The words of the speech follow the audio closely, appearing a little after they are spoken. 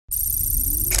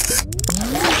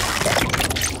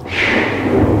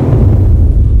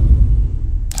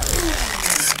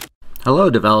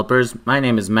Hello developers, my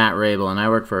name is Matt Rabel and I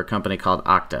work for a company called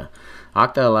Okta.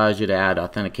 Okta allows you to add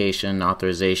authentication,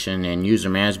 authorization, and user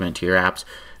management to your apps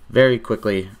very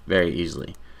quickly, very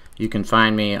easily. You can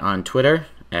find me on Twitter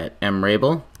at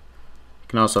mrabel. You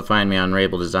can also find me on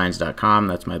rabeldesigns.com.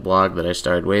 That's my blog that I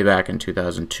started way back in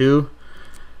 2002. You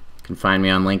can find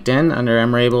me on LinkedIn under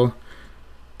mrabel.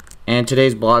 And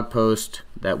today's blog post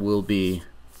that we'll be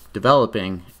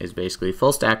developing is basically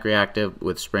full stack reactive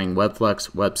with Spring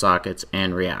WebFlux, WebSockets,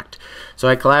 and React. So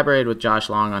I collaborated with Josh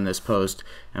Long on this post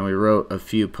and we wrote a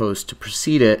few posts to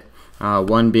precede it,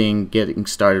 one being getting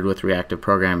started with reactive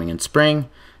programming in Spring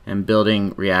and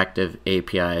building reactive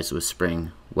APIs with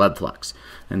Spring WebFlux.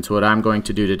 And so what I'm going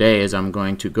to do today is I'm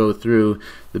going to go through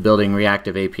the building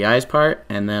reactive APIs part,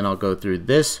 and then I'll go through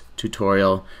this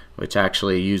tutorial which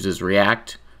actually uses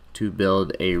React to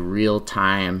build a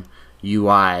real-time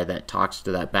UI that talks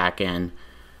to that backend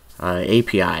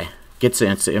API, gets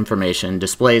its information,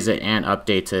 displays it, and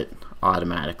updates it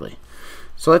automatically.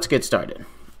 So let's get started.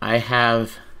 I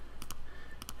have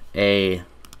a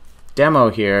demo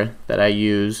here that I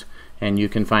use, and you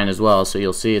can find as well. So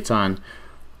you'll see it's on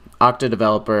Okta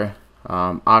Developer,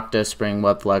 Okta Spring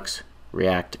WebFlux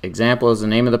React Example is the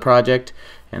name of the project,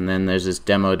 and then there's this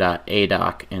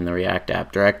demo.adoc in the React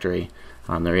app directory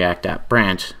on the React app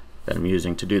branch that I'm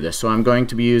using to do this. So I'm going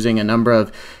to be using a number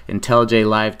of IntelliJ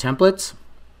Live templates,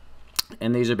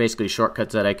 and these are basically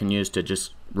shortcuts that I can use to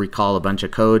just recall a bunch of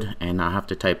code and not have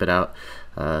to type it out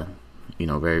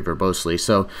very verbosely.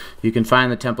 So you can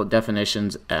find the template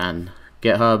definitions on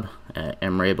GitHub at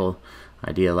mrabel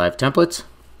idea live templates.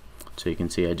 So you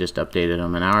can see I just updated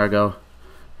them an hour ago,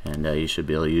 and you should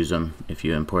be able to use them if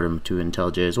you import them to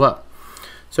IntelliJ as well.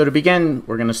 So to begin,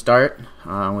 we're going to start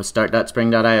with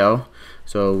start.spring.io.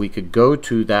 So we could go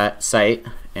to that site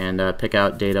and pick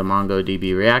out data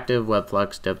MongoDB Reactive,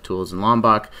 WebFlux, DevTools, and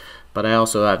Lombok, but I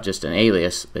also have just an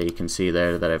alias that you can see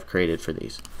there that I've created for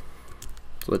these.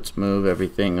 So let's move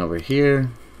everything over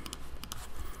here,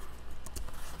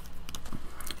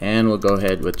 and we'll go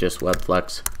ahead with just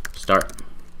WebFlux start.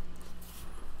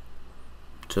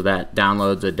 So that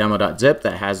downloads a demo.zip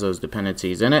that has those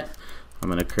dependencies in it. I'm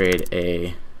going to create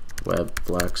a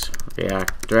WebFlux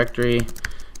React directory,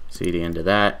 cd into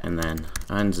that, and then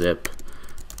unzip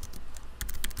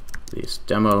this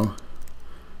demo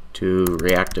to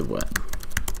Reactive Web.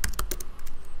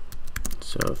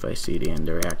 So if I cd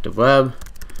into Reactive Web,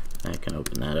 I can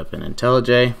open that up in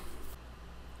IntelliJ.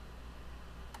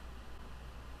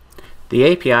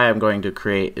 The API I'm going to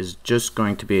create is just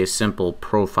going to be a simple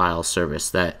profile service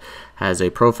that has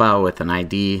a profile with an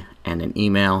ID and an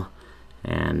email,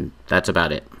 and that's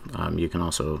about it. You can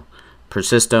also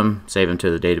persist them, save them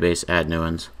to the database, add new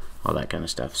ones, all that kind of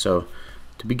stuff. So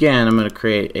to begin, I'm going to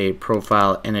create a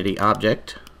profile entity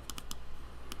object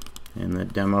in the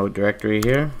demo directory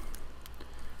here.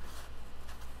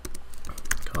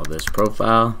 Call this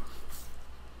profile.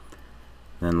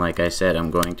 Then, like I said,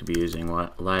 I'm going to be using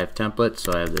live templates,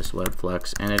 so I have this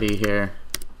WebFlux entity here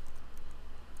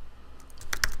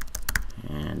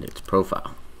and its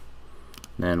profile.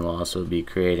 Then we'll also be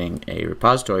creating a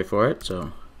repository for it,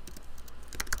 so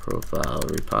profile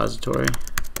repository.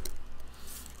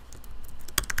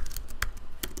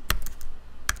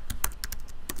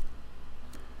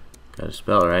 Gotta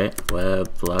spell right,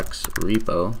 WebFlux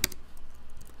repo.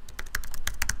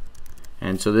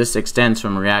 And so this extends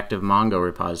from Reactive Mongo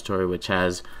repository, which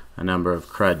has a number of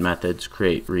CRUD methods,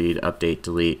 create, read, update,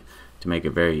 delete, to make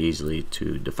it very easily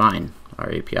to define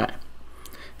our API.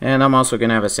 And I'm also going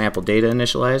to have a sample data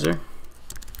initializer.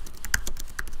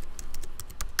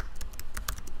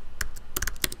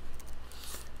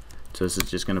 So this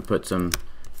is just going to put some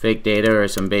fake data or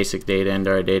some basic data into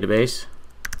our database.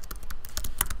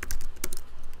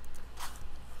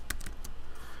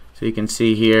 So you can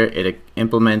see here it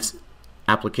implements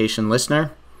application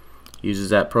listener, uses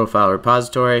that profile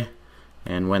repository,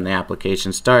 and when the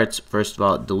application starts, first of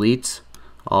all it deletes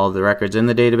all of the records in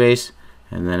the database,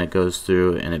 and then it goes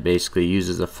through and it basically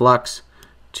uses a flux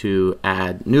to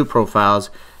add new profiles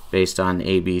based on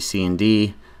A, B, C, and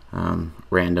D,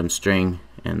 random string,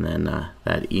 and then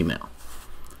that email.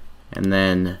 And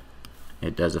then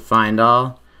it does a find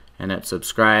all, and it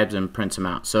subscribes and prints them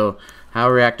out. So how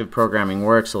reactive programming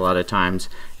works a lot of times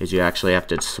is you actually have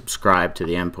to subscribe to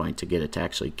the endpoint to get it to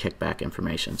actually kick back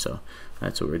information. So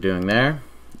that's what we're doing there.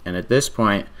 And at this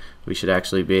point, we should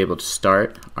actually be able to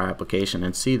start our application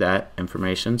and see that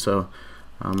information. So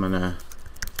I'm going to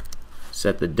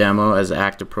set the demo as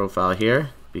active profile here,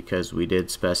 because we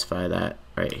did specify that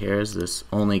right here. Is this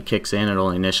only kicks in, it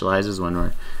only initializes when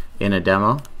we're in a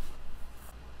demo.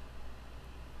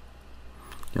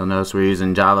 You'll notice we're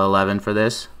using Java 11 for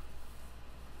this,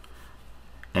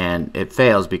 and it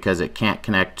fails because it can't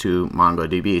connect to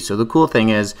MongoDB. So the cool thing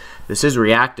is this is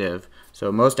reactive,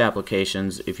 so most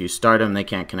applications, if you start them, they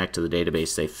can't connect to the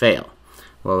database, they fail.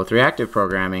 Well, with reactive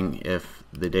programming, if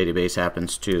the database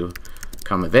happens to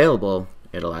come available,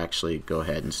 it'll actually go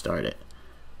ahead and start it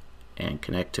and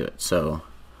connect to it. So I'm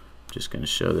just going to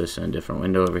show this in a different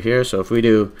window over here. So if we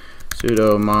do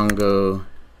sudo mongod,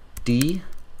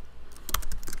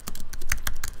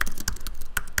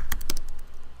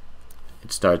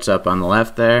 it starts up on the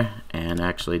left there, and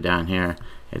actually down here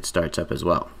it starts up as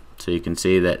well. So you can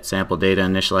see that sample data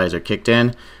initializer kicked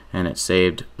in, and it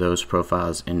saved those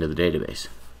profiles into the database.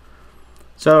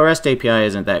 So REST API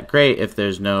isn't that great if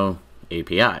there's no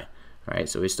API. Alright,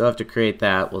 so we still have to create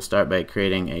that. We'll start by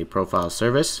creating a profile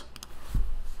service.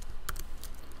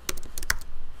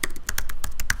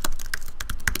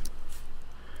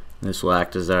 This will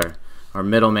act as our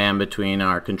middleman between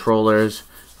our controllers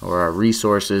or our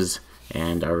resources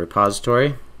and our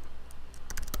repository.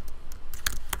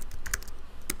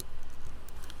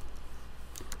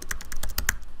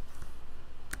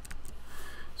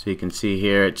 So you can see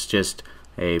here it's just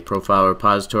a profile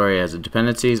repository as a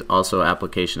dependencies, also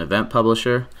application event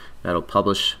publisher that'll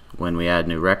publish when we add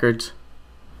new records.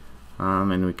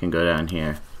 And we can go down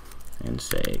here and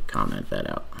say comment that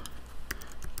out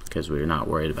because we're not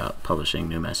worried about publishing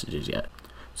new messages yet.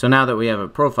 So now that we have a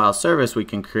profile service, we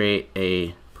can create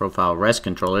a profile REST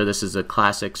controller. This is a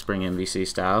classic Spring MVC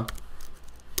style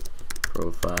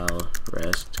profile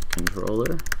REST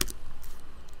controller.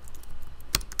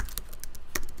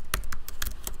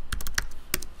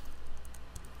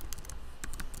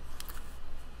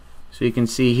 So you can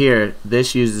see here,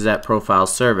 this uses that profile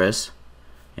service,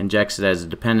 injects it as a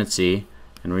dependency,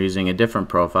 and we're using a different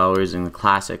profile. We're using the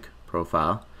classic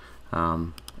profile.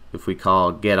 If we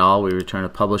call get all, we return a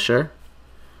publisher.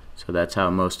 So that's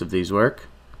how most of these work.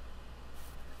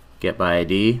 Get by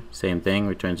ID, same thing,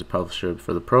 returns a publisher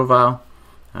for the profile.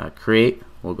 Create,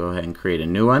 we'll go ahead and create a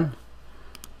new one,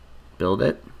 build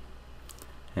it,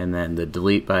 and then the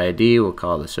delete by ID, we'll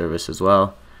call the service as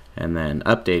well, and then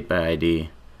update by ID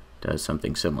does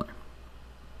something similar.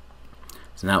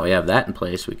 So now we have that in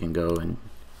place, we can go and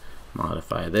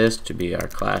modify this to be our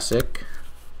classic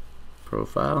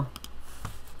profile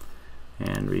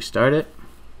and restart it.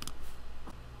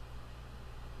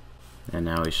 And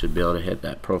now we should be able to hit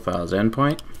that profile's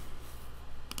endpoint.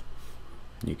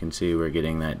 You can see we're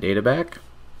getting that data back.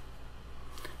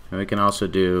 And we can also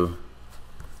do,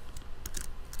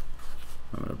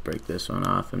 I'm going to break this one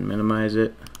off and minimize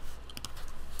it.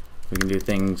 We can do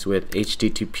things with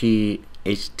HTTP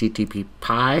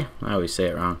I always say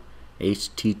it wrong.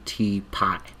 HTTP.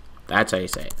 That's how you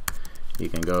say it. You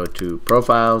can go to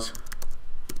profiles,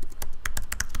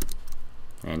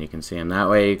 and you can see them that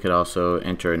way. You could also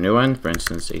enter a new one, for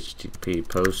instance, HTTP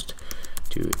post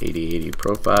to 8080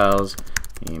 profiles,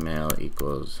 email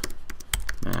equals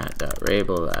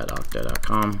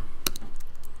matt.rabel@okta.com.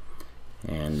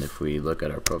 And if we look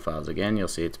at our profiles again, you'll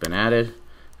see it's been added.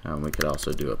 We could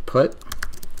also do a put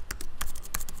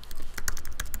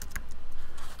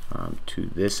to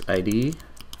this ID,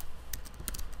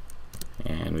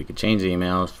 and we could change the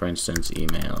email. For instance,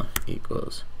 email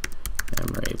equals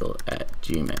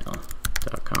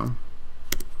mrabel@gmail.com.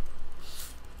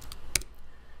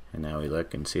 And now we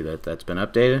look and see that that's been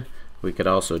updated. We could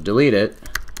also delete it.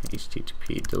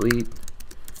 HTTP delete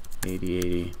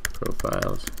 8080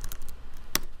 profiles.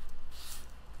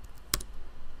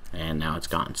 And now it's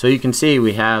gone. So you can see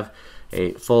we have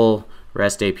a full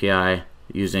REST API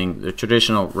using the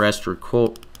traditional REST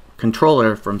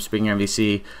controller from Spring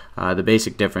MVC. The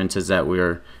basic difference is that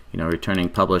we're returning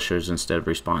publishers instead of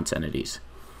response entities.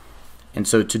 And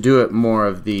so to do it more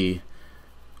of the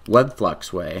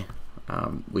WebFlux way,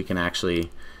 we can actually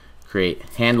create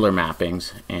handler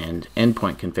mappings and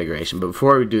endpoint configuration. But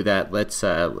before we do that, let's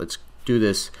do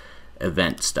this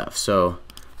event stuff. So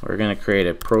we're going to create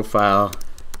a profile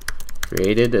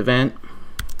created event.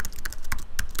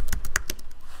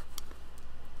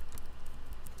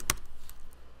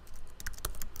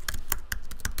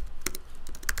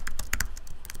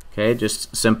 Okay,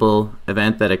 just simple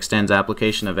event that extends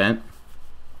application event.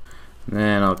 And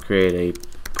then I'll create a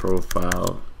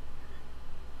profile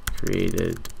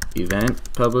created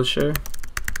event publisher.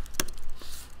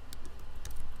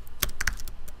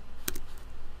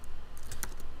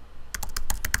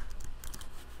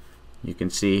 You can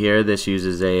see here this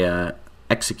uses a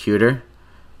executor.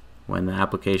 When the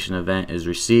application event is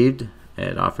received,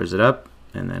 it offers it up,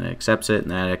 and then it accepts it,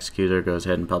 and that executor goes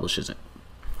ahead and publishes it.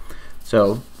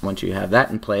 So once you have that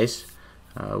in place,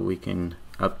 we can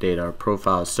update our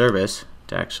profile service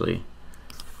to actually,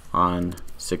 on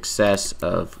success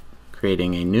of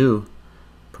creating a new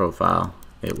profile,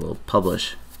 it will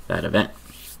publish that event.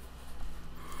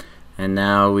 And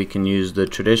now we can use the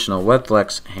traditional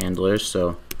WebFlux handlers,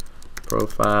 so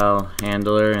profile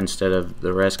handler instead of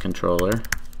the REST controller.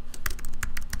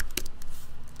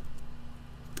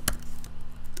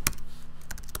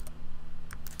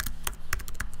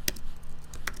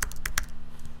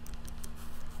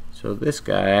 So this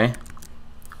guy,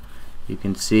 you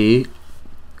can see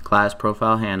class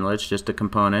profile handler, it's just a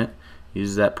component,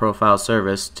 uses that profile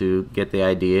service to get the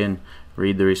ID and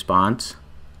read the response.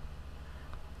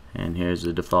 And here's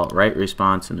the default write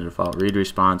response and the default read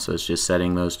response, so it's just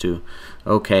setting those to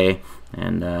OK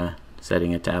and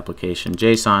setting it to application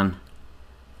JSON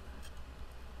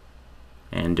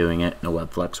and doing it in a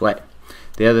WebFlux way.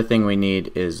 The other thing we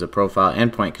need is a profile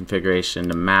endpoint configuration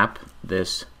to map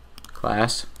this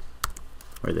class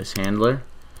or this handler.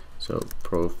 So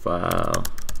profile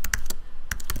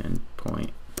endpoint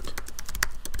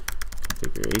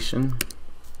configuration.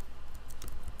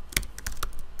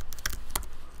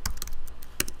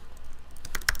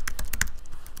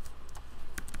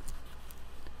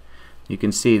 You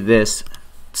can see this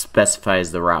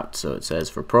specifies the route. So it says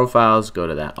for profiles, go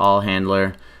to that all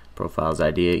handler. Profiles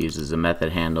ID, it uses the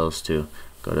method handles to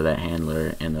go to that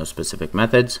handler and those specific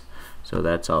methods. So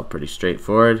that's all pretty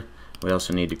straightforward. We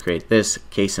also need to create this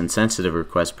case insensitive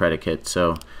request predicate.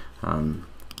 So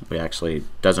we actually,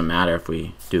 doesn't matter if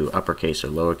we do uppercase or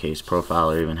lowercase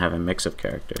profile or even have a mix of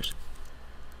characters.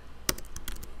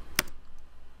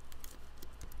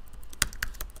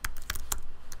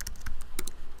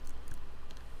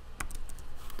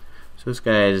 So this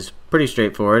guy is pretty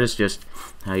straightforward. It's just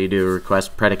how you do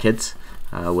request predicates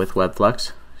with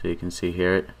WebFlux. So you can see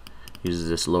here it uses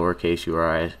this lowercase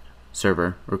URI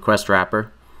server request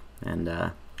wrapper and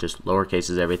just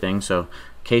lowercases everything. So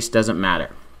case doesn't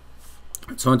matter.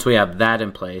 So once we have that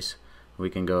in place, we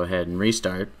can go ahead and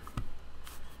restart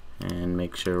and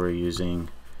make sure we're using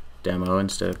demo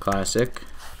instead of classic.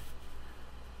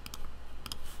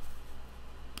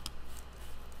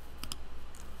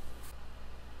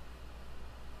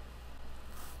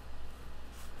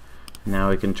 Now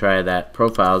we can try that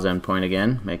profiles endpoint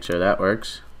again, make sure that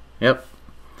works. Yep.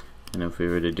 And if we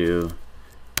were to do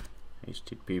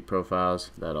HTTP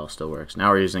profiles, that all still works. Now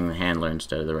we're using the handler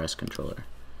instead of the REST controller.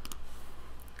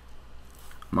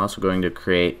 I'm also going to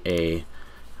create a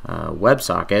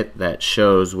WebSocket that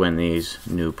shows when these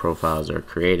new profiles are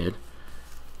created.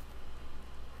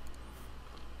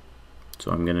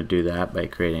 So I'm going to do that by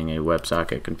creating a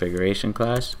WebSocket configuration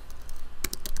class.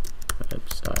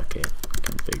 WebSocket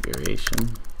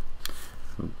configuration,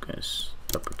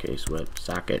 uppercase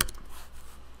WebSocket.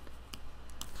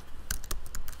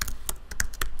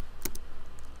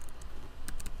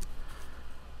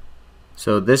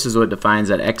 So this is what defines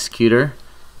that executor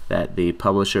that the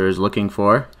publisher is looking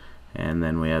for, and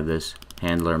then we have this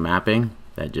handler mapping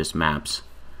that just maps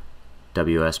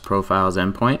WS profiles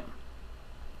endpoint,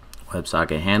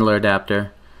 WebSocket handler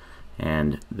adapter,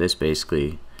 and this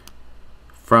basically,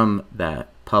 from that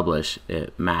publish,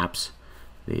 it maps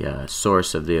the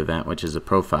source of the event, which is a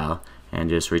profile, and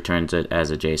just returns it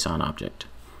as a JSON object.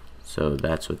 So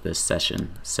that's what this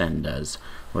session send does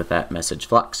with that message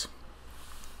flux.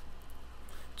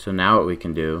 So now what we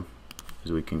can do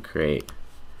is we can create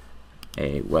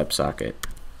a WebSocket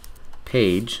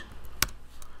page,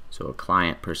 so a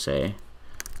client per se.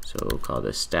 So we'll call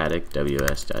this static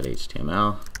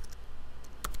ws.html.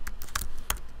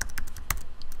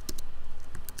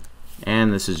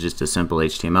 And this is just a simple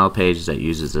HTML page that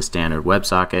uses a standard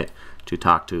WebSocket to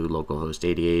talk to localhost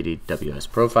 8080 WS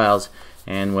profiles,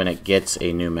 and when it gets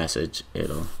a new message,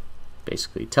 it'll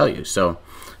basically tell you. So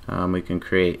we can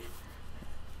create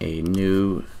a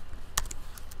new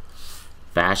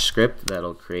bash script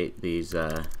that'll create these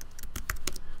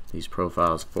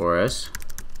profiles for us.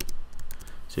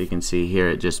 So you can see here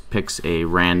it just picks a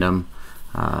random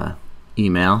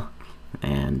email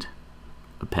and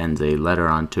appends a letter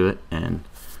onto it and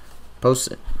posts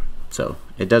it. So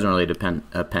it doesn't really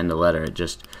append a letter, it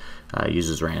just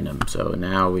uses random. So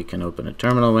now we can open a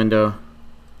terminal window.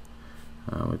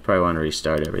 We probably want to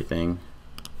restart everything.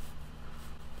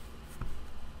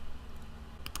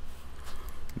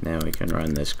 Now we can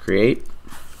run this create,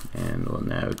 and we'll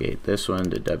navigate this one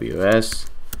to ws.html.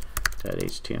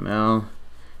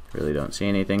 Really don't see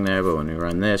anything there, but when we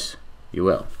run this, you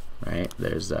will. Right?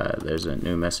 There's a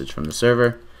new message from the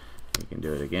server. You can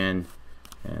do it again,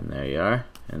 and there you are.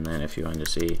 And then if you want to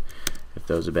see if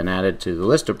those have been added to the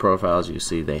list of profiles, you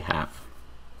see they have.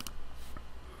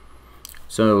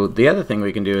 So the other thing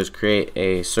we can do is create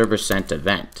a server sent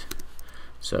event.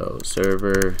 So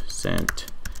server sent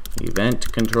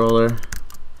event controller.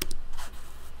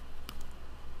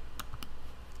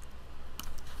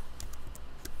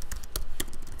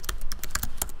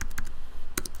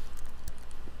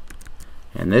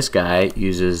 And this guy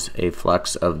uses a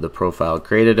flux of the profile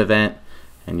created event,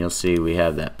 and you'll see we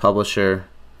have that publisher,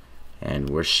 and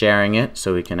we're sharing it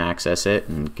so we can access it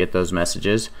and get those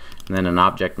messages, and then an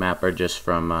object mapper just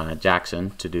from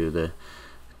Jackson to do the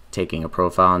taking a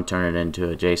profile and turn it into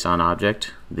a JSON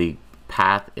object. The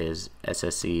path is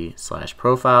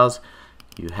SSE/profiles.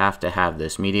 You have to have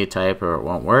this media type or it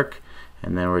won't work,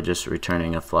 and then we're just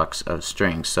returning a flux of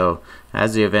strings. So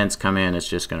as the events come in, it's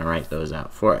just going to write those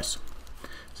out for us.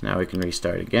 So now we can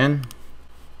restart again.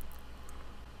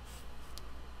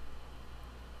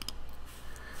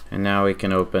 And now we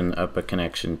can open up a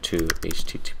connection to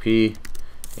HTTP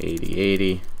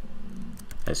 8080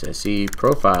 SSE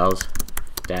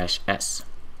profiles-s.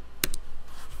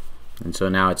 And so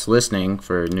now it's listening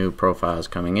for new profiles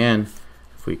coming in.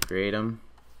 If we create them,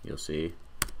 you'll see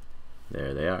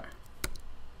there they are.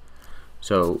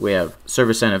 So we have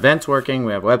server sent events working,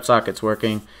 we have WebSockets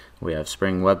working, we have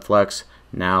Spring WebFlux.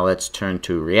 Now let's turn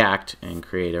to React and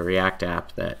create a React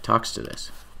app that talks to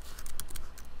this.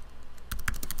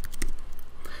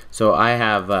 So I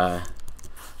have a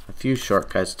few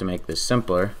shortcuts to make this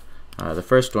simpler. The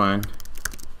first one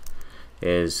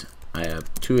is I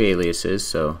have two aliases,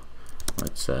 so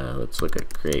let's look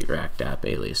at create React app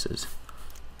aliases.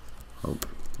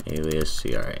 Alias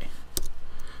CRA.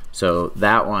 So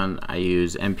that one I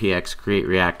use npx create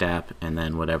React app and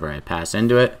then whatever I pass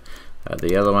into it.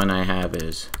 The other one I have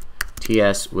is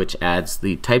TS, which adds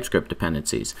the TypeScript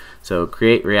dependencies. So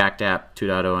create React app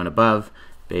 2.0 and above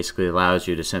basically allows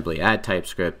you to simply add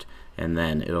TypeScript, and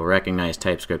then it'll recognize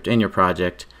TypeScript in your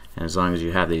project, and as long as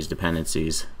you have these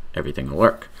dependencies, everything will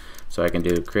work. So I can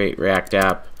do create React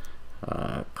app,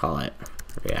 call it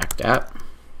React app.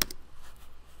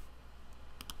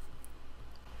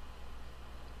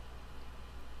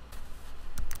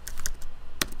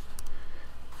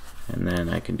 And then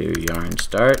I can do yarn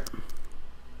start.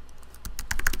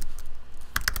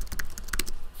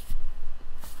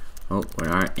 Oh, we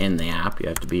aren't in the app. You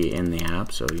have to be in the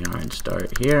app, so yarn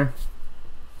start here.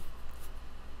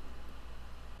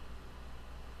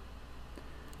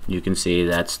 You can see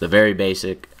that's the very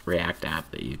basic React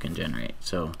app that you can generate.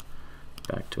 So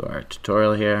back to our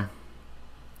tutorial here.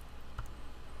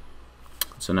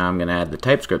 So now I'm going to add the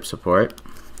TypeScript support.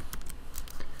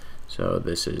 So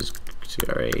this is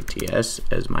CRATS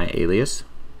as my alias.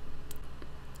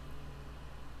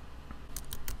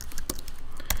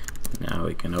 Now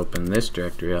we can open this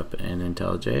directory up in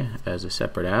IntelliJ as a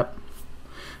separate app.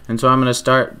 And so I'm going to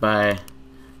start by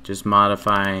just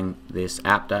modifying this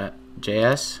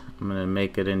app.js. I'm going to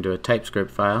make it into a TypeScript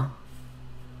file.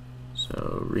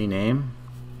 So rename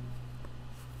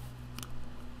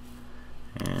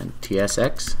and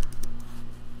tsx.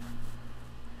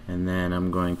 And then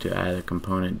I'm going to add a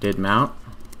component did mount.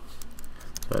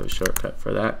 So I have a shortcut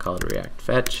for that called React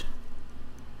fetch.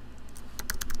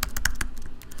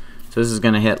 So this is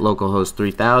going to hit localhost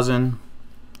 3000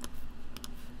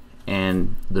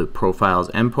 and the profiles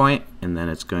endpoint, and then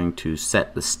it's going to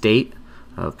set the state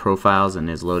of profiles and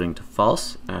is loading to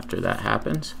false after that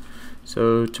happens.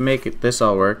 So to make this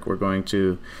all work, we're going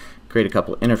to create a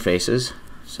couple interfaces.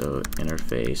 So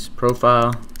interface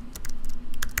profile.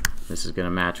 This is going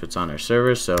to match what's on our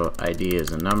server, so ID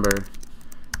is a number,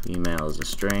 email is a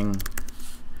string,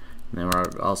 and then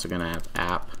we're also going to have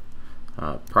app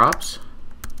props,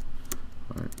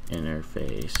 or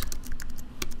interface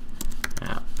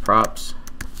app props.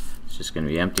 It's just going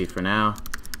to be empty for now,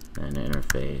 then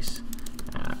interface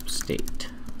app state.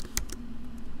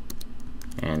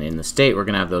 And in the state, we're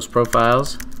going to have those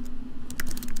profiles,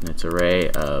 and it's array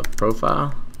of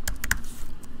profile.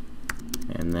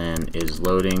 And then is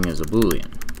loading as a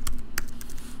boolean.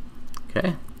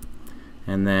 Okay,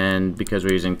 and then because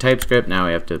we're using TypeScript, now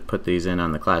we have to put these in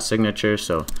on the class signature.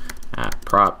 So app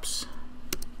props,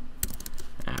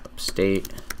 app state,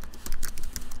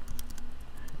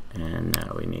 and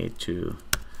now we need to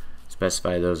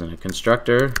specify those in a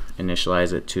constructor,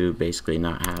 initialize it to basically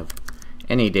not have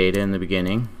any data in the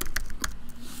beginning.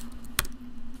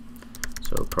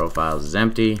 So profiles is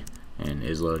empty and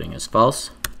is loading as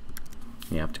false.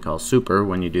 You have to call super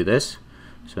when you do this.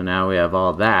 So now we have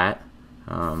all that.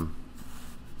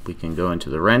 We can go into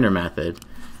the render method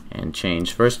and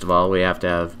change. First of all, we have to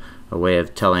have a way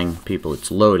of telling people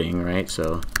it's loading, right?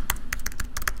 So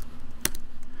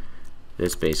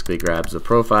this basically grabs the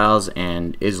profiles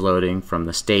and is loading from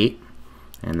the state,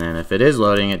 And then if it is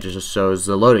loading, it just shows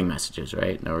the loading messages,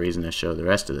 right? No reason to show the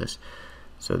rest of this.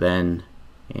 So then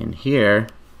in here,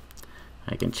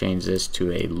 I can change this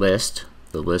to a list,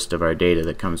 the list of our data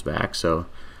that comes back. So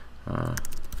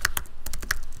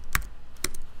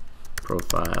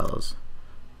profiles.map,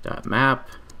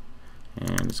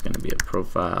 and it's going to be a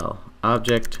profile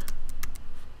object,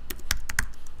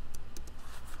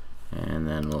 and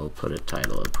then we'll put a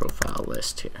title of profile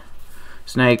list here.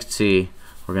 So now you can see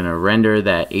we're going to render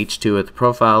that H2 with the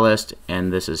profile list,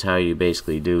 and this is how you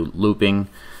basically do looping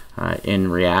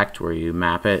in React, where you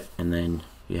map it and then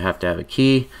you have to have a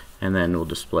key, and then we'll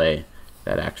display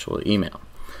that actual email.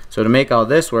 So to make all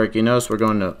this work, you notice we're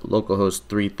going to localhost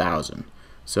 3000.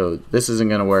 So this isn't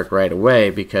going to work right away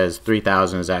because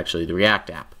 3000 is actually the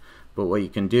React app. But what you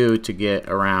can do to get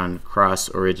around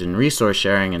cross-origin resource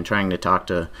sharing and trying to talk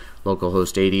to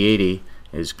localhost 8080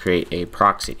 is create a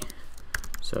proxy.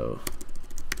 So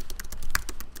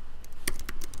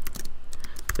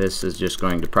this is just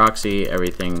going to proxy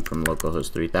everything from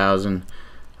localhost 3000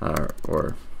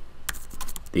 or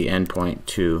the endpoint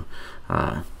to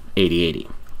 8080.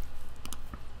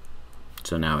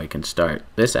 So now we can start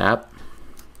this app.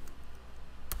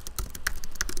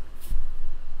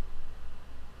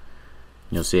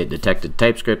 You'll see it detected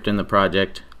TypeScript in the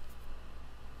project.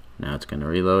 Now it's going to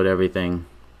reload everything,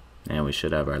 and we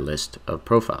should have our list of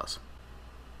profiles.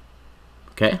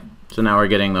 Okay, so now we're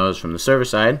getting those from the server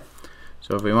side.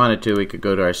 So if we wanted to, we could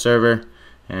go to our server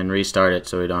and restart it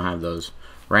so we don't have those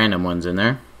random ones in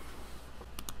there.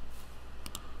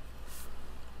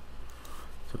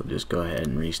 So we'll just go ahead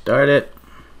and restart it.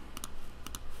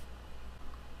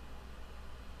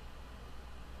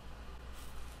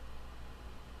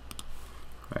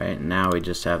 Alright, now we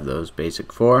just have those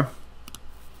basic 4.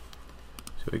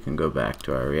 So we can go back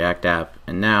to our React app,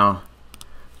 and now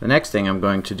the next thing I'm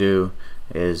going to do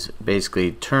is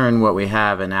basically turn what we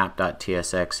have in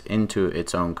app.tsx into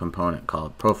its own component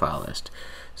called profile list.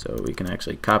 So we can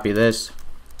actually copy this,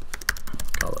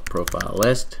 call it profile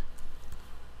list,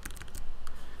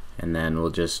 and then we'll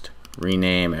just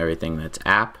rename everything that's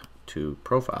app to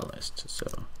profile list. So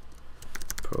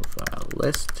profile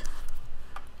list,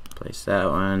 place that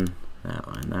one, that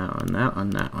one, that one, that one,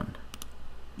 that one.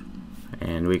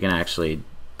 And we can actually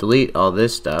delete all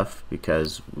this stuff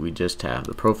because we just have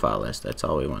the profile list. That's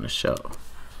all we want to show.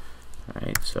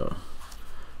 Alright, so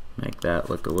make that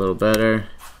look a little better,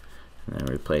 and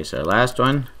then replace our last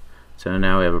one. So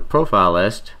now we have a profile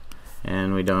list,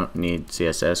 and we don't need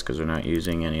CSS because we're not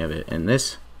using any of it in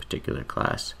this particular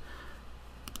class.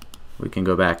 We can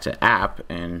go back to app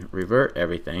and revert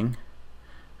everything,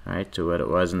 alright, to what it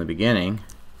was in the beginning,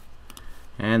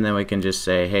 and then we can just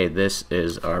say, hey, this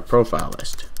is our profile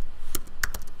list.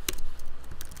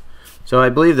 So I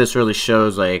believe this really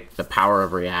shows like the power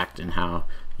of React and how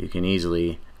you can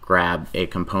easily grab a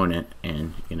component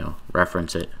and, you know,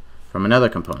 reference it from another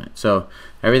component. So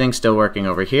everything's still working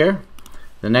over here.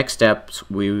 The next steps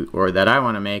that I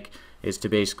want to make is to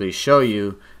basically show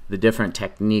you the different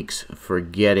techniques for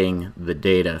getting the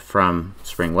data from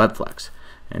Spring WebFlux.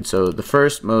 And so the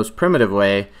first, most primitive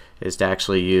way is to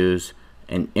actually use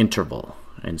an interval.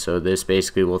 And so this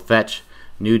basically will fetch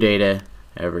new data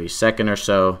every second or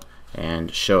so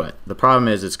and show it. The problem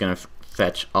is it's going to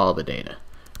fetch all the data,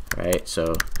 right?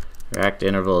 So React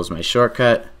interval is my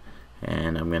shortcut,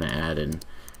 and I'm going to add an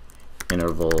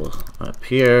interval up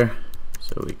here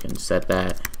so we can set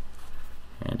that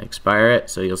and expire it.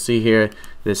 So you'll see here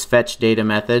this fetch data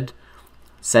method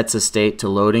sets a state to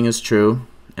loading is true,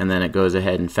 and then it goes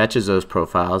ahead and fetches those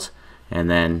profiles and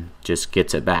then just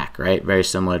gets it back, right? Very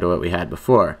similar to what we had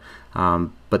before.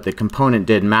 But the component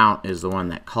did mount is the one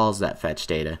that calls that fetch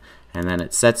data, and then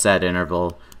it sets that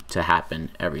interval to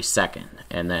happen every second.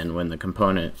 And then when the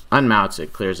component unmounts,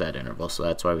 it clears that interval. So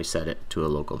that's why we set it to a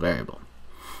local variable.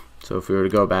 So if we were to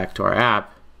go back to our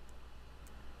app,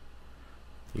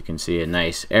 you can see a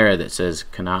nice error that says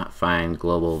cannot find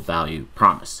global value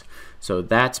promise. So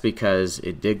that's because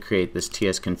it did create this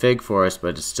tsconfig for us,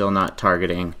 but it's still not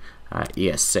targeting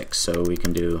ES6. So we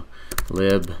can do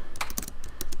lib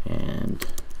and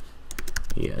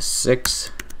ES6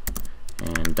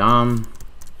 and DOM,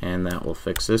 and that will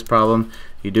fix this problem.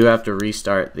 You do have to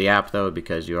restart the app though,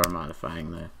 because you are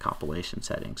modifying the compilation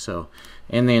settings. So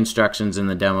in the instructions in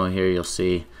the demo here, you'll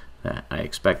see that I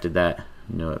expected that,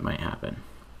 knew it might happen.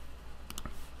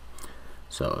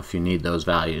 So if you need those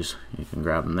values, you can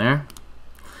grab them there.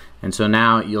 And so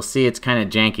now you'll see it's kind of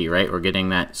janky, right? We're getting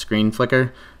that screen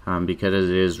flicker because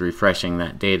it is refreshing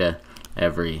that data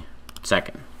every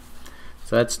second.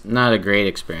 So that's not a great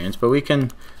experience, but we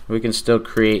can still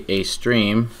create a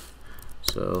stream.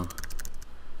 So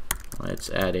let's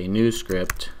add a new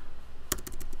script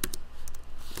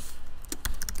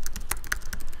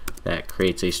that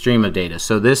creates a stream of data.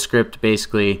 So this script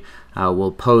basically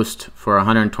will post for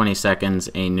 120 seconds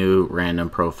a new random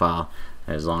profile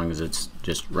as long as it's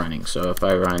just running. So if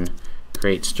I run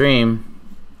create stream,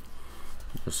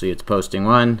 you'll see it's posting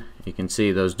one. You can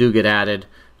see those do get added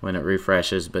when it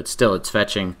refreshes, but still it's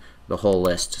fetching the whole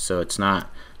list, so it's not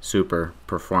super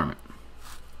performant.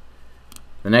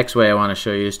 The next way I want to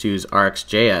show you is to use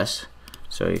RxJS.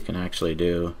 So you can actually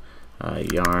do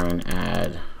yarn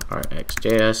add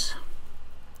RxJS,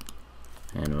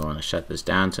 and we want to shut this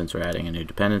down since we're adding a new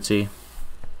dependency.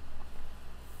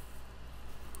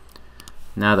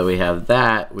 Now that we have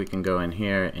that, we can go in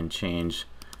here and change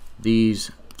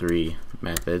these three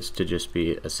methods to just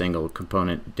be a single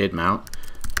component did mount.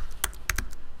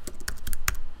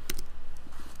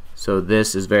 So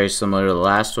this is very similar to the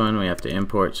last one. We have to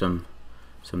import some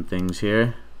things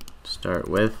here to start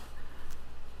with,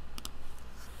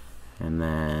 and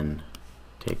then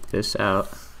take this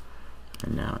out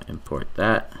and now import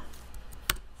that.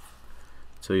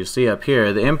 So you'll see up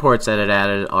here the imports that it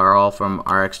added are all from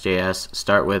RxJS,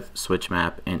 start with switch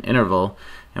map and interval.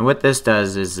 And what this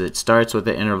does is it starts with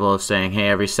the interval of saying, hey,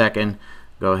 every second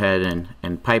go ahead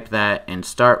and pipe that and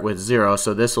start with 0.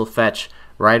 So this will fetch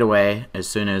right away as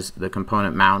soon as the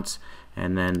component mounts,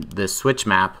 and then this switch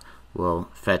map will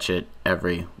fetch it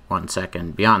every 1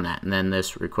 second beyond that. And then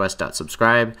this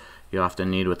request.subscribe you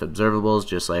often need with observables,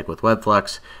 just like with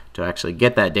WebFlux, to actually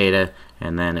get that data,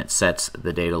 and then it sets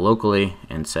the data locally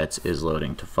and sets is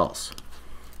loading to false.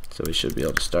 So we should be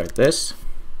able to start this.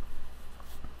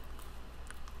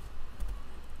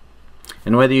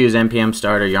 And whether you use npm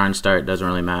start or yarn start doesn't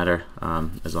really matter,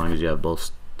 as long as you have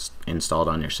both installed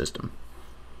on your system.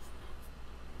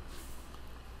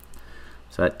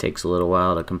 So that takes a little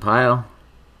while to compile.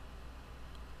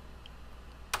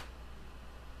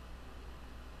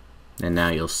 And now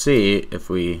you'll see if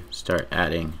we start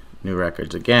adding new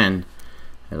records again,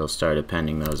 it'll start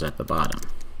appending those at the bottom.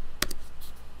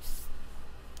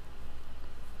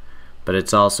 But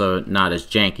it's also not as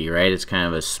janky, right? It's kind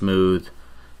of a smooth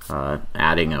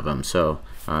adding of them. So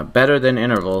better than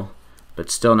interval, but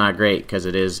still not great because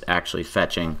it is actually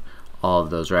fetching all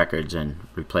of those records and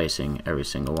replacing every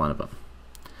single one of them.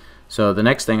 So the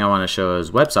next thing I want to show is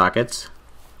WebSockets.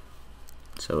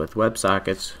 So with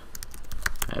WebSockets,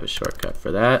 I have a shortcut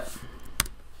for that.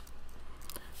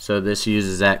 So this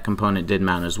uses that component did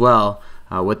mount as well.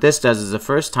 What this does is the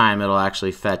first time it'll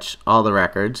actually fetch all the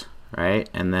records, right?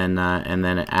 And then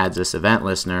it adds this event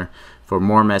listener for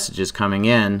more messages coming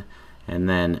in, and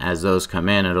then as those come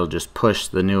in, it'll just push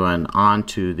the new one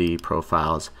onto the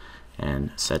profiles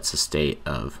and sets the state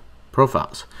of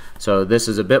profiles. So this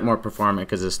is a bit more performant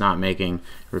because it's not making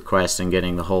requests and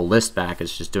getting the whole list back.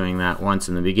 It's just doing that once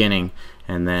in the beginning,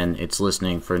 and then it's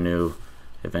listening for new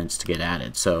events to get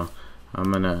added. So I'm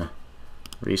going to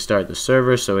restart the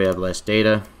server so we have less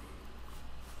data.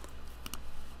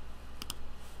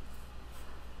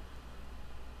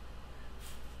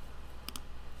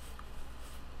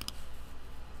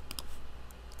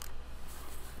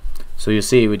 So you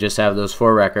see we just have those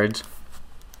 4 records.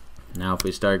 Now if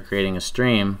we start creating a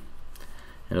stream,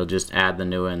 it'll just add the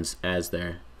new ones as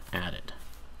they're added.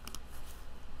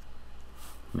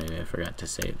 Maybe I forgot to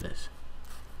save this.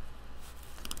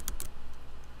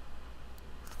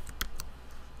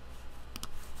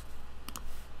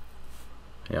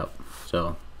 Yep.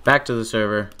 So back to the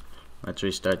server. Let's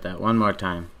restart that one more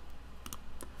time.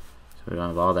 So we don't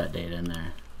have all that data in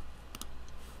there.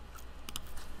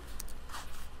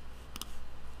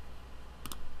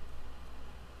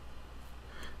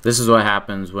 This is what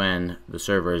happens when the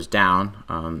server is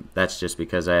down. That's just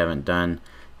because I haven't done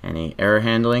any error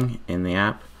handling in the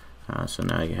app. So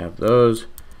now you have those,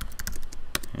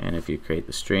 and if you create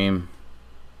the stream,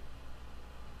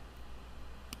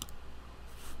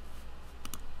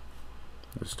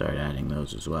 we'll start adding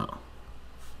those as well.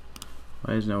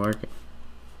 Why isn't it working?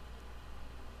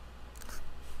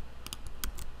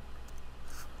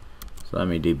 So let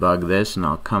me debug this, and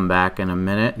I'll come back in a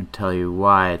minute and tell you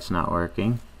why it's not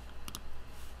working.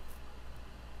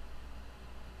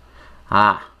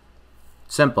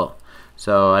 Simple.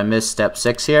 So I missed step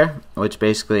 6 here, which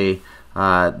basically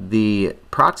the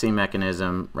proxy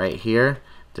mechanism right here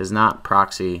does not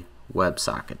proxy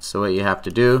WebSockets. So what you have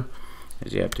to do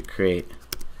is you have to create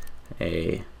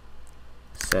a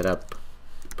setup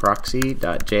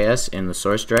proxy.js in the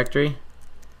source directory,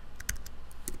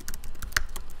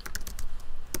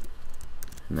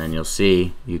 and then you'll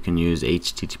see you can use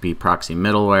HTTP proxy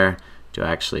middleware to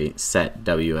actually set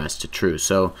WS to true.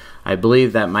 So I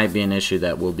believe that might be an issue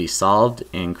that will be solved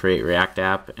in Create React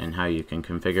App and how you can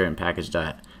configure in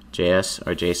package.js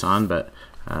or JSON, but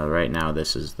right now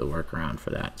this is the workaround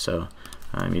for that. So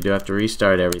you do have to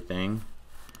restart everything,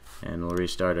 and we'll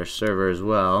restart our server as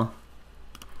well,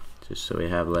 just so we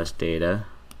have less data.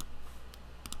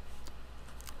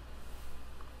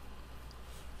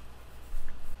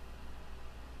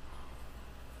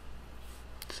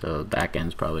 So the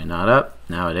backend's probably not up.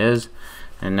 Now it is.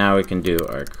 And now we can do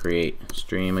our create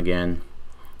stream again,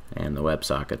 and the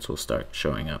WebSockets will start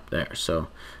showing up there. So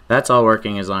that's all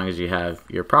working as long as you have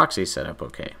your proxy set up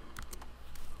okay.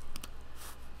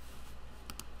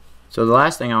 So the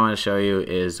last thing I want to show you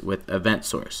is with event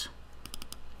source.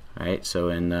 Alright, so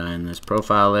in this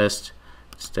profile list,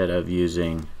 instead of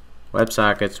using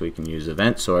WebSockets, we can use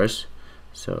event source.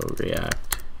 So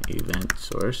React event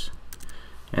source.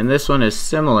 And this one is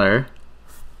similar.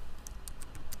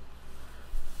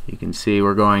 You can see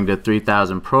we're going to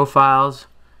 3,000 profiles.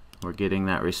 We're getting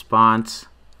that response.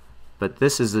 But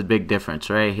this is the big difference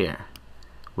right here.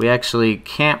 We actually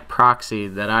can't proxy,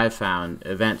 that I've found,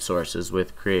 event sources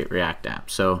with Create React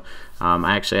App. So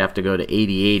I actually have to go to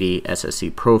 8080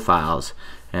 SSE profiles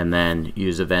and then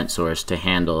use event source to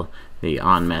handle the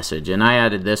on message. And I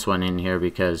added this one in here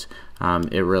because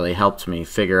it really helped me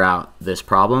figure out this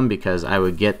problem, because I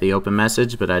would get the open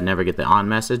message but I'd never get the on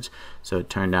message. So it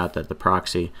turned out that the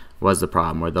proxy was the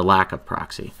problem, or the lack of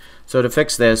proxy. So to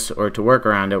fix this, or to work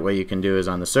around it, what you can do is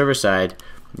on the server side,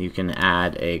 you can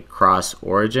add a cross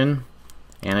origin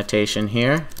annotation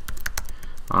here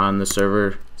on the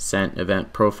server sent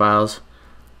event profiles,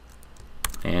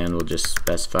 and we'll just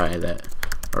specify that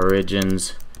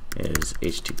origins is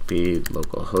HTTP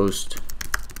localhost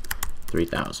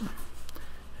 3000,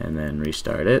 and then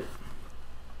restart it,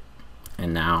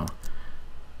 and now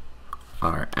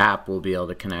our app will be able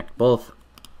to connect both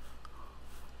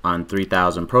on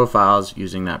 3000 profiles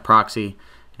using that proxy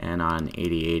and on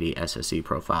 8080 SSE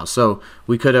profiles. So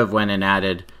we could have went and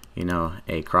added, you know,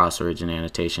 a cross origin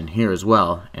annotation here as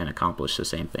well and accomplished the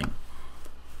same thing.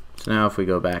 So now if we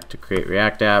go back to Create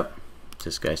React App, is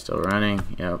this guy still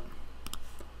running? Yep.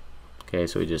 Okay,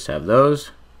 so we just have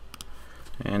those.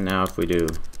 And now if we do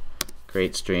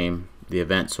create stream, the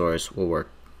event source will work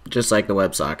just like the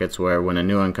WebSockets, where when a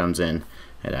new one comes in,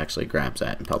 it actually grabs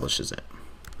that and publishes it.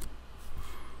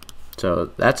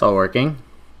 So that's all working.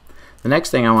 The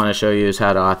next thing I want to show you is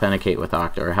how to authenticate with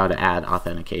Okta, or how to add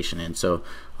authentication in. So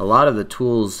a lot of the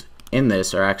tools in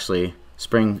this are actually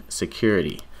Spring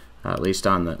security, at least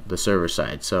on the server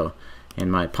side. So in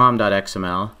my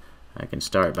pom.xml, I can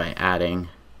start by adding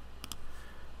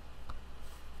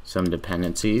some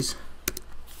dependencies.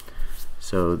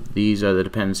 So these are the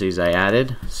dependencies I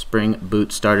added: Spring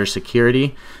Boot Starter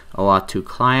Security, OAuth 2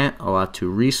 Client, OAuth 2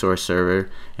 Resource Server,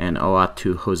 and OAuth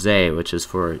 2 Jose, which is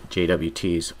for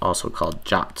JWTs, also called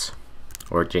JOTs,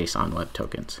 or JSON Web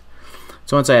Tokens.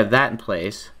 So once I have that in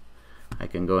place, I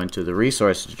can go into the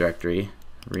resources directory,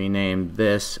 rename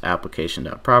this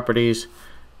application.properties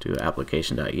to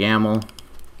application.yaml,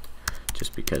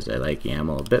 just because I like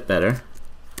YAML a bit better.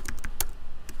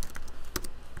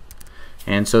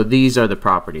 And so these are the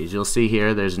properties. You'll see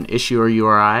here there's an issuer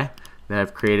URI that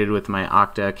I've created with my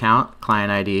Okta account,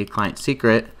 client ID, client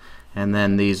secret, and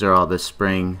then these are all the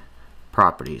Spring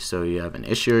properties. So you have an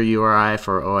issuer URI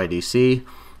for OIDC,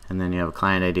 and then you have a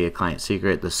client ID, a client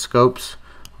secret, the scopes,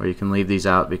 or you can leave these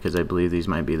out because I believe these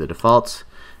might be the defaults,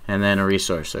 and then a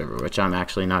resource server, which I'm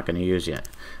actually not going to use yet.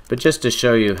 But just to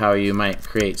show you how you might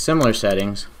create similar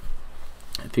settings,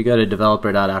 if you go to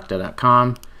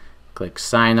developer.okta.com, click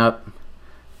sign up,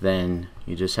 then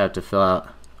you just have to fill out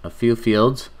a few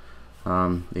fields.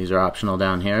 These are optional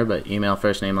down here, but email,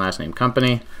 first name, last name,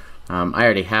 company. I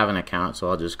already have an account, so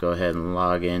I'll just go ahead and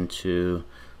log into,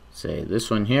 say, this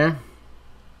one here.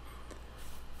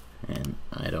 And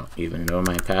I don't even know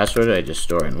my password. I just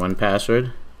store in one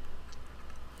password.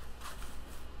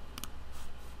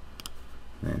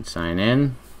 Then sign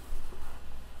in.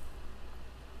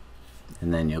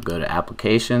 And then you'll go to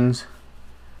applications,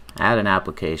 add an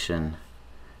application,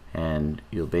 and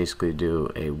you'll basically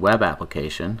do a web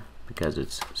application because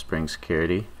it's Spring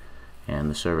Security and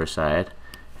the server side,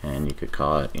 and you could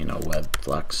call it, you know,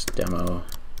 WebFlux demo.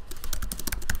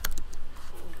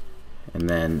 And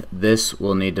then this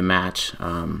will need to match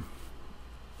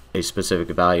a specific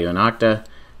value in Okta,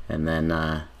 and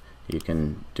then you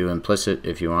can do implicit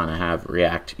if you want to have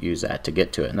React use that to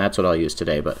get to it, and that's what I'll use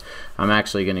today. But I'm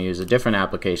actually going to use a different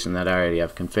application that I already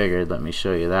have configured. Let me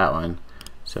show you that one.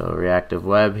 So Reactive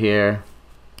Web here,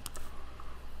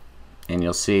 and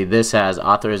you'll see this has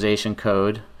authorization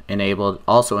code enabled,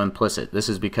 also implicit. This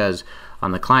is because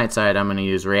on the client side I'm going to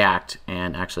use React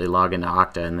and actually log into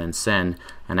Okta and then send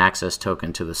an access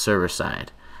token to the server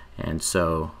side, and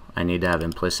so I need to have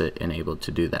implicit enabled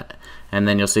to do that. And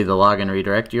then you'll see the login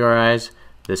redirect URIs.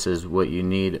 This is what you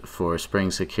need for Spring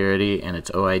Security and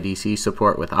its OIDC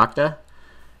support with Okta.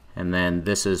 And then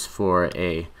this is for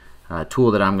a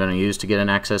tool that I'm going to use to get an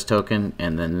access token,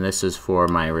 and then this is for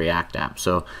my React app.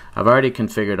 So I've already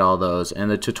configured all those, and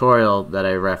the tutorial that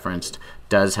I referenced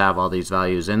does have all these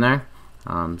values in there.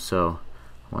 So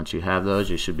once you have those,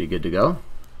 you should be good to go.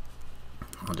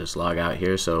 I'll just log out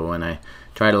here, so when I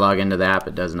try to log into the app,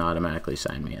 it doesn't automatically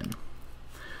sign me in.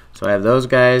 So I have those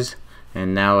guys,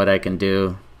 and now what I can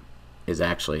do is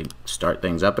actually start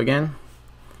things up again.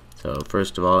 So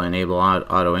first of all, enable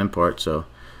auto import so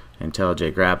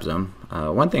IntelliJ grabs them.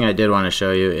 One thing I did want to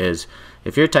show you is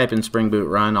if you're typing Spring Boot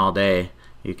run all day,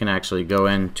 you can actually go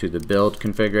into the build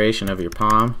configuration of your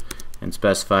POM and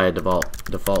specify a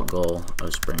default goal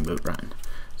of Spring Boot run.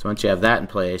 So once you have that in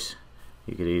place,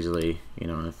 you could easily,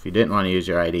 if you didn't want to use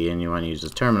your ID and you want to use the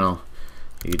terminal,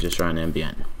 you could just run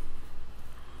NBN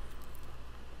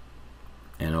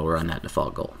and it'll run that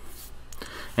default goal.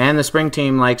 And the Spring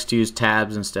team likes to use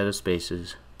tabs instead of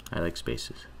spaces. I like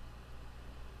spaces.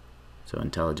 So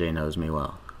IntelliJ knows me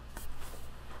well.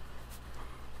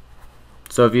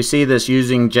 So if you see this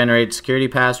using generate security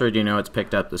password, you know it's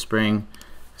picked up the Spring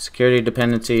security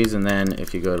dependencies, and then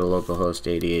if you go to localhost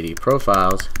 8080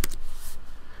 profiles,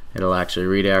 it'll actually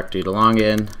redirect you to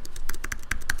login,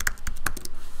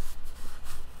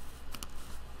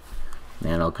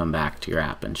 and it'll come back to your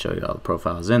app and show you all the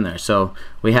profiles in there. So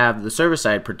we have the server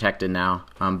side protected now,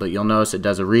 but you'll notice it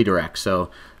does a redirect.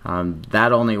 So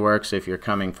that only works if you're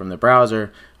coming from the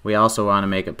browser. We also want to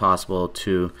make it possible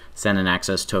to send an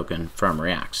access token from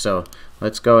React. So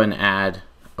let's go and add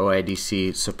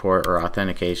OIDC support or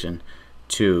authentication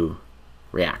to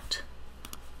React.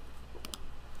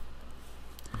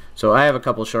 So I have a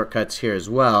couple shortcuts here as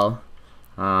well.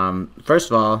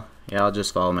 First of all, I'll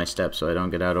just follow my steps so I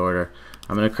don't get out of order.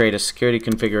 I'm going to create a security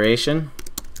configuration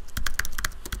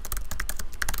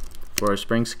for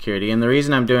Spring Security, and the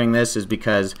reason I'm doing this is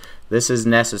because this is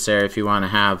necessary if you want to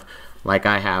have, like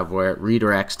I have, where it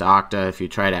redirects to Okta if you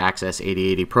try to access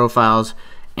 8080 profiles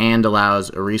and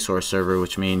allows a resource server,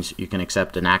 which means you can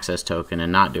accept an access token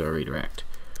and not do a redirect.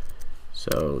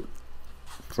 So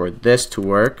for this to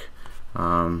work,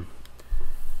 you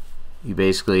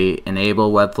basically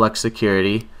enable WebFlux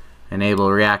security,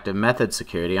 enable reactive method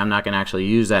security. I'm not going to actually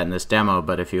use that in this demo,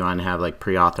 but if you want to have like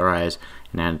pre-authorized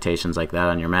and annotations like that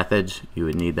on your methods, you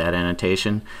would need that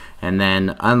annotation. And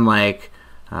then unlike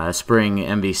Spring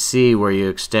MVC where you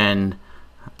extend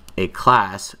a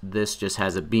class, this just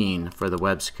has a bean for the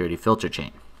web security filter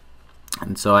chain.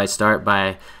 And so I start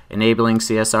by enabling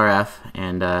CSRF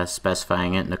and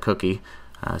specifying it in a cookie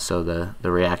so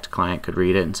the React client could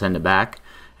read it and send it back.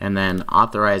 And then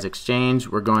authorize exchange,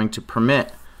 we're going to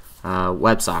permit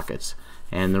WebSockets,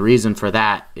 and the reason for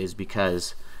that is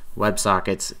because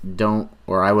WebSockets don't,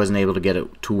 or I wasn't able to get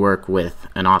it to work with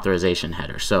an authorization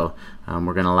header. So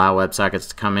we're going to allow WebSockets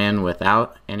to come in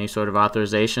without any sort of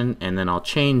authorization, and then I'll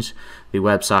change the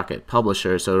WebSocket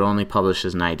publisher so it only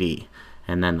publishes an ID,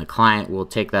 and then the client will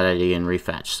take that ID and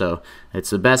refetch. So it's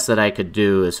the best that I could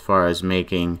do as far as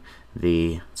making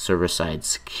the server side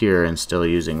secure and still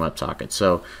using WebSockets.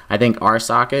 So I think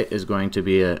RSocket is going to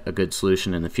be a good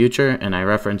solution in the future, and I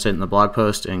reference it in the blog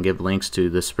post and give links to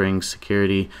the Spring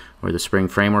security or the Spring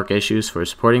framework issues for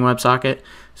supporting WebSocket.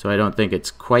 So I don't think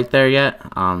it's quite there yet,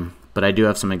 but I do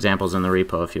have some examples in the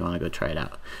repo if you want to go try it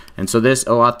out. And so this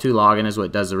OAuth2 login is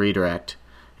what does the redirect,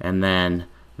 and then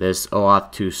this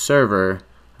OAuth2 server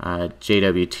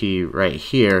JWT right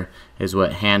here is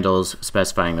what handles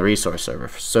specifying the resource server.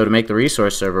 So to make the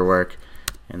resource server work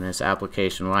in this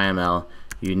application YML,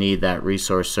 you need that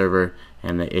resource server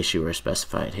and the issuer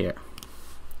specified here.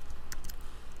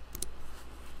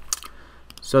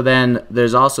 So then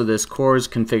there's also this CORS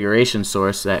configuration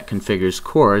source that configures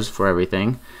CORS for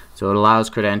everything. So it allows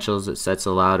credentials, it sets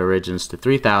allowed origins to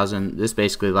 3000. This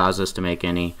basically allows us to make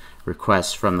any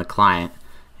requests from the client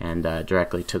and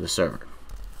directly to the server.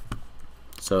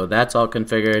 So that's all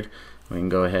configured. We can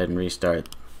go ahead and restart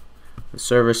the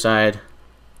server side.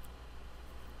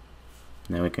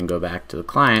 And then we can go back to the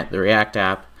client, the React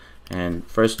app, and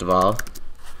first of all,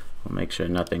 we'll make sure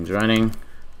nothing's running.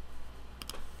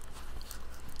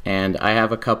 And I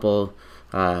have a couple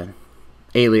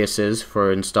aliases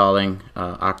for installing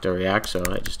Okta React, so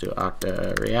I just do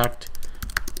Okta React,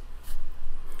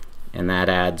 and that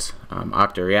adds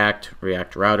Okta React,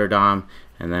 React Router DOM,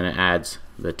 and then it adds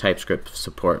the TypeScript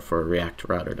support for React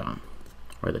Router DOM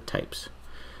or the types.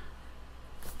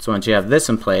 So once you have this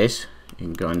in place, you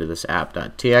can go into this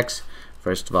app.tx.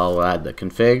 First of all, we'll add the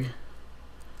config.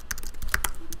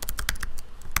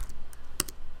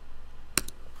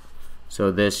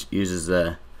 So this uses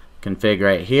the config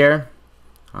right here.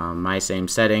 My same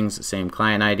settings, same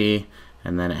client ID,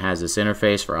 and then it has this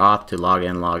interface for auth to log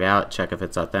in, log out, check if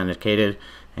it's authenticated,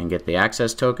 and get the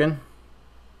access token.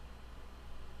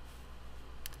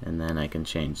 And then I can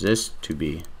change this to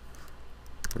be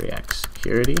React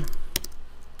Security.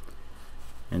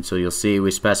 And so you'll see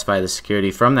we specify the security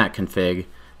from that config,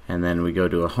 and then we go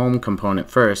to a home component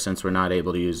first since we're not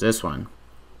able to use this one.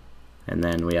 And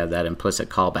then we have that implicit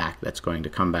callback that's going to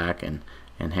come back and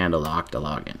handle the Okta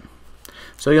login.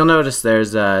 So you'll notice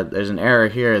there's an error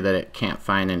here that it can't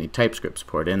find any TypeScript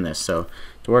support in this. So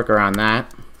to work around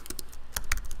that,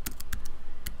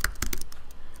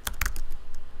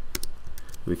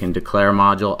 we can declare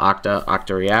module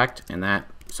Okta React, and that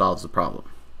solves the problem.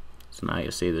 So now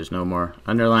you'll see there's no more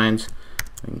underlines.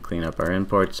 We can clean up our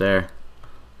imports there,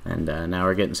 and now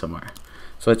we're getting somewhere.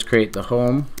 So let's create the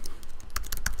home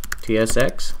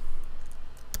TSX.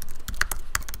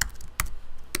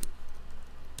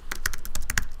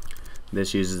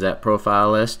 This uses that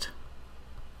profile list.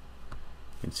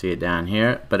 You can see it down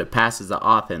here, but it passes the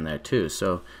auth in there too.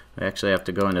 So we actually have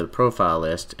to go into the profile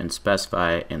list and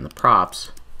specify in the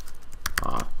props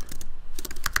auth.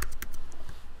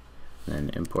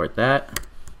 Then import that.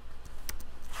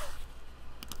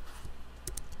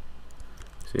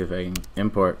 See if I can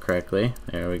import correctly.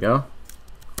 There we go.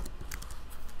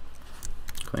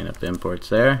 Clean up the imports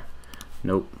there.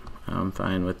 Nope, I'm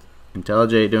fine with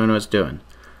IntelliJ doing what it's doing.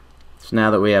 So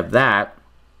now that we have that,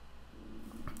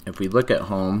 if we look at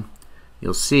home,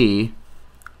 you'll see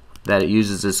that it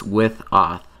uses this with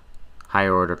auth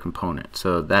higher order component.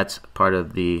 So that's part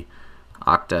of the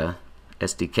Okta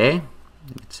SDK.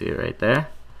 You can see it right there.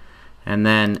 And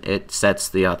then it sets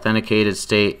the authenticated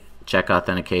state, check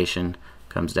authentication,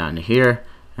 comes down to here.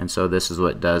 And so this is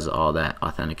what does all that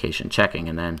authentication checking.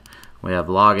 And then we have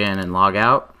log in and log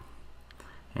out,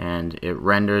 and it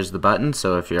renders the button.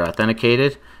 So if you're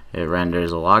authenticated, it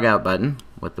renders a logout button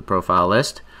with the profile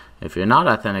list. If you're not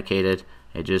authenticated,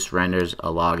 it just renders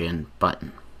a login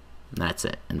button. And that's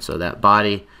it. And so that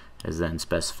body is then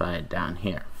specified down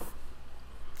here.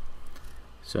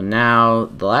 So now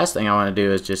the last thing I want to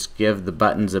do is just give the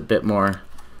buttons a bit more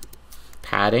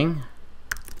padding.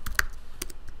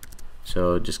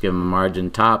 So just give them a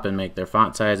margin top and make their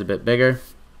font size a bit bigger.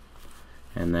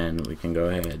 And then we can go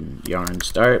ahead and yarn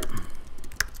start.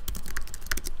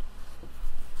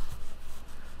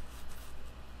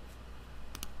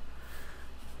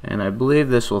 And I believe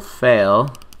this will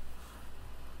fail,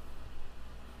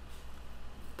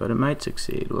 but it might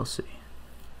succeed. We'll see.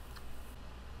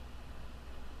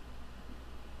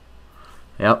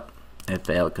 Yep, it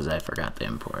failed because I forgot to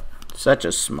import. Such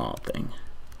a small thing.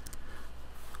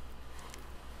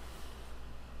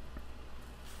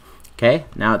 Okay,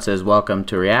 now it says welcome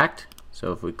to React.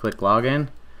 So if we click login,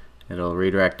 it'll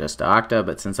redirect us to Okta,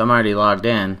 but since I'm already logged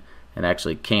in, it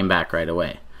actually came back right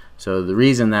away. So the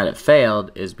reason that it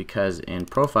failed is because in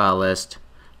profile list,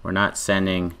 we're not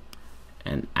sending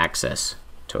an access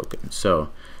token. So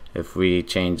if we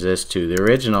change this to the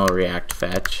original React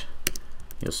fetch,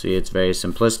 you'll see it's very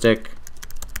simplistic,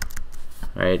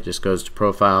 right? It just goes to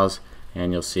profiles,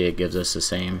 and you'll see it gives us the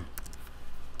same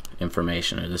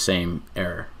information or the same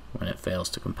error when it fails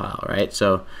to compile, right?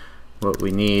 So what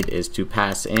we need is to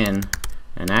pass in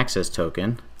an access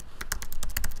token.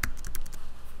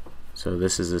 So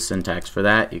this is the syntax for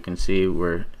that. You can see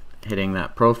we're hitting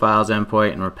that profiles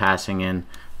endpoint and we're passing in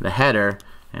the header,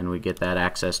 and we get that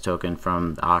access token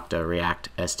from the Okta React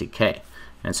SDK.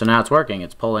 And so now it's working.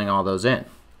 It's pulling all those in.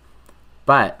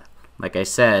 But like I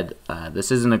said,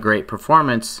 this isn't a great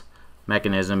performance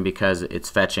mechanism because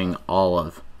it's fetching all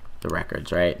of the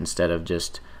records, right, instead of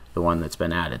just the one that's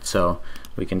been added. So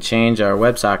we can change our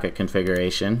WebSocket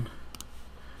configuration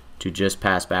to just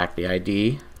pass back the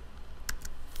ID.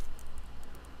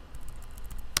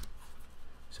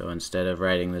 So instead of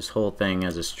writing this whole thing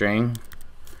as a string,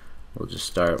 we'll just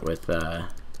start with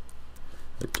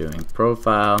doing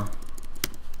profile,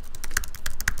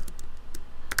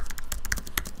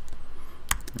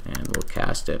 and we'll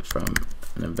cast it from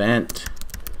an event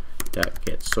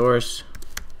 .get source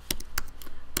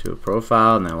to a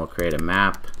profile, and then we'll create a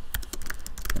map.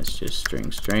 That's just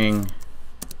string,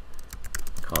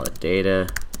 call it data,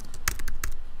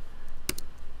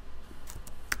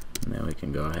 and then we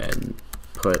can go ahead and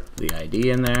put the ID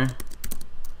in there,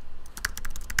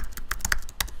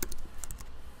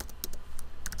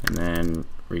 and then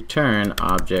return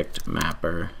object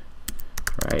mapper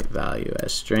write value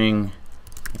as string,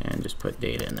 and just put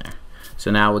data in there.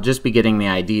 So now we'll just be getting the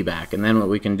ID back, and then what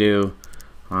we can do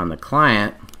on the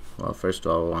client, well, first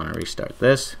of all, we'll want to restart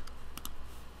this.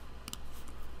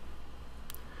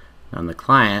 On the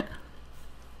client,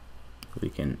 we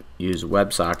can use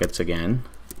WebSockets again.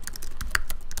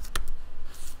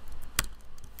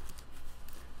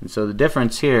 And so the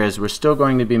difference here is we're still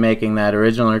going to be making that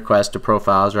original request to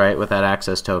profiles, right, with that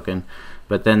access token,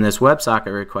 but then this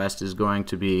WebSocket request is going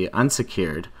to be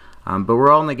unsecured. But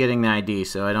we're only getting the ID,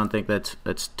 so I don't think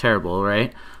that's terrible,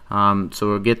 right? So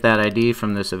we'll get that ID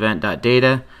from this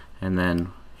event.data, and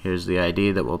then here's the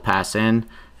ID that we'll pass in,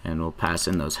 and we'll pass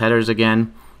in those headers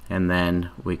again, and then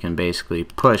we can basically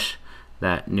push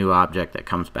that new object that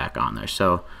comes back on there.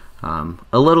 So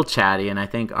a little chatty, and I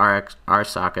think our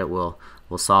socket will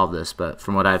solve this, but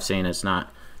from what I've seen, it's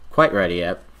not quite ready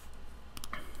yet.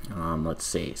 Let's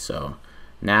see. So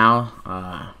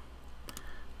now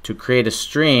to create a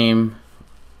stream,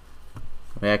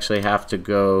 we actually have to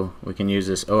go, we can use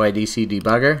this OIDC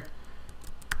debugger.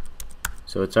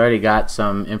 So it's already got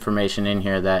some information in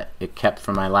here that it kept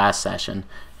from my last session,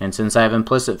 and since I have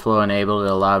implicit flow enabled,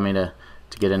 it'll allow me to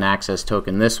get an access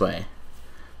token this way.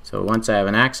 So once I have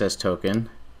an access token,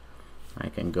 I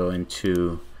can go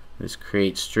into this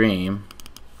create stream,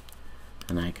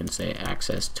 and I can say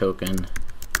access token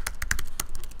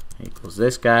equals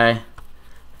this guy,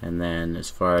 and then as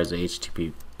far as the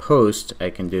HTTP post, I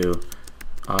can do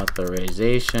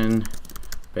authorization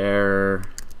bearer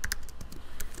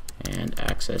and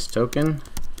access token,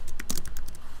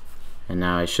 and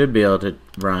now I should be able to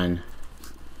run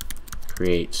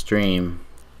create stream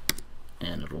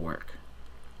and it'll work.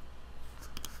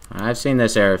 I've seen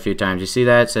this error a few times. You see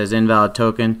that? It says invalid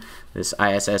token. This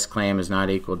ISS claim is not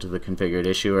equal to the configured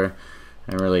issuer.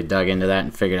 I really dug into that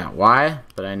and figured out why,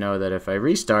 but I know that if I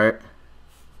restart,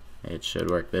 it should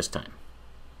work this time.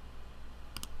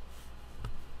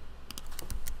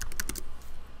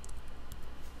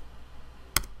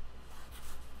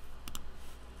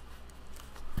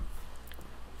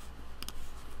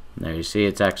 There you see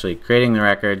it's actually creating the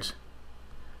records,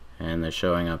 and they're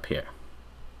showing up here.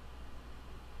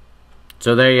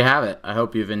 So there you have it. I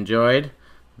hope you've enjoyed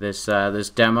this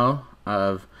demo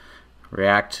of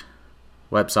React,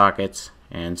 WebSockets,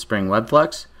 and Spring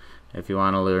WebFlux. If you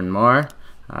want to learn more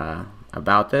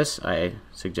about this, I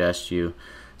suggest you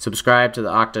subscribe to the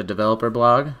Okta developer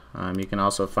blog. You can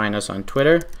also find us on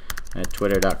Twitter at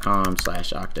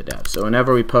twitter.com/oktadev. So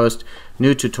whenever we post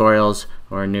new tutorials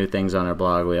or new things on our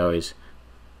blog, we always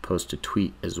post a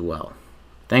tweet as well.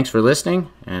 Thanks for listening,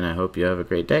 and I hope you have a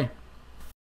great day.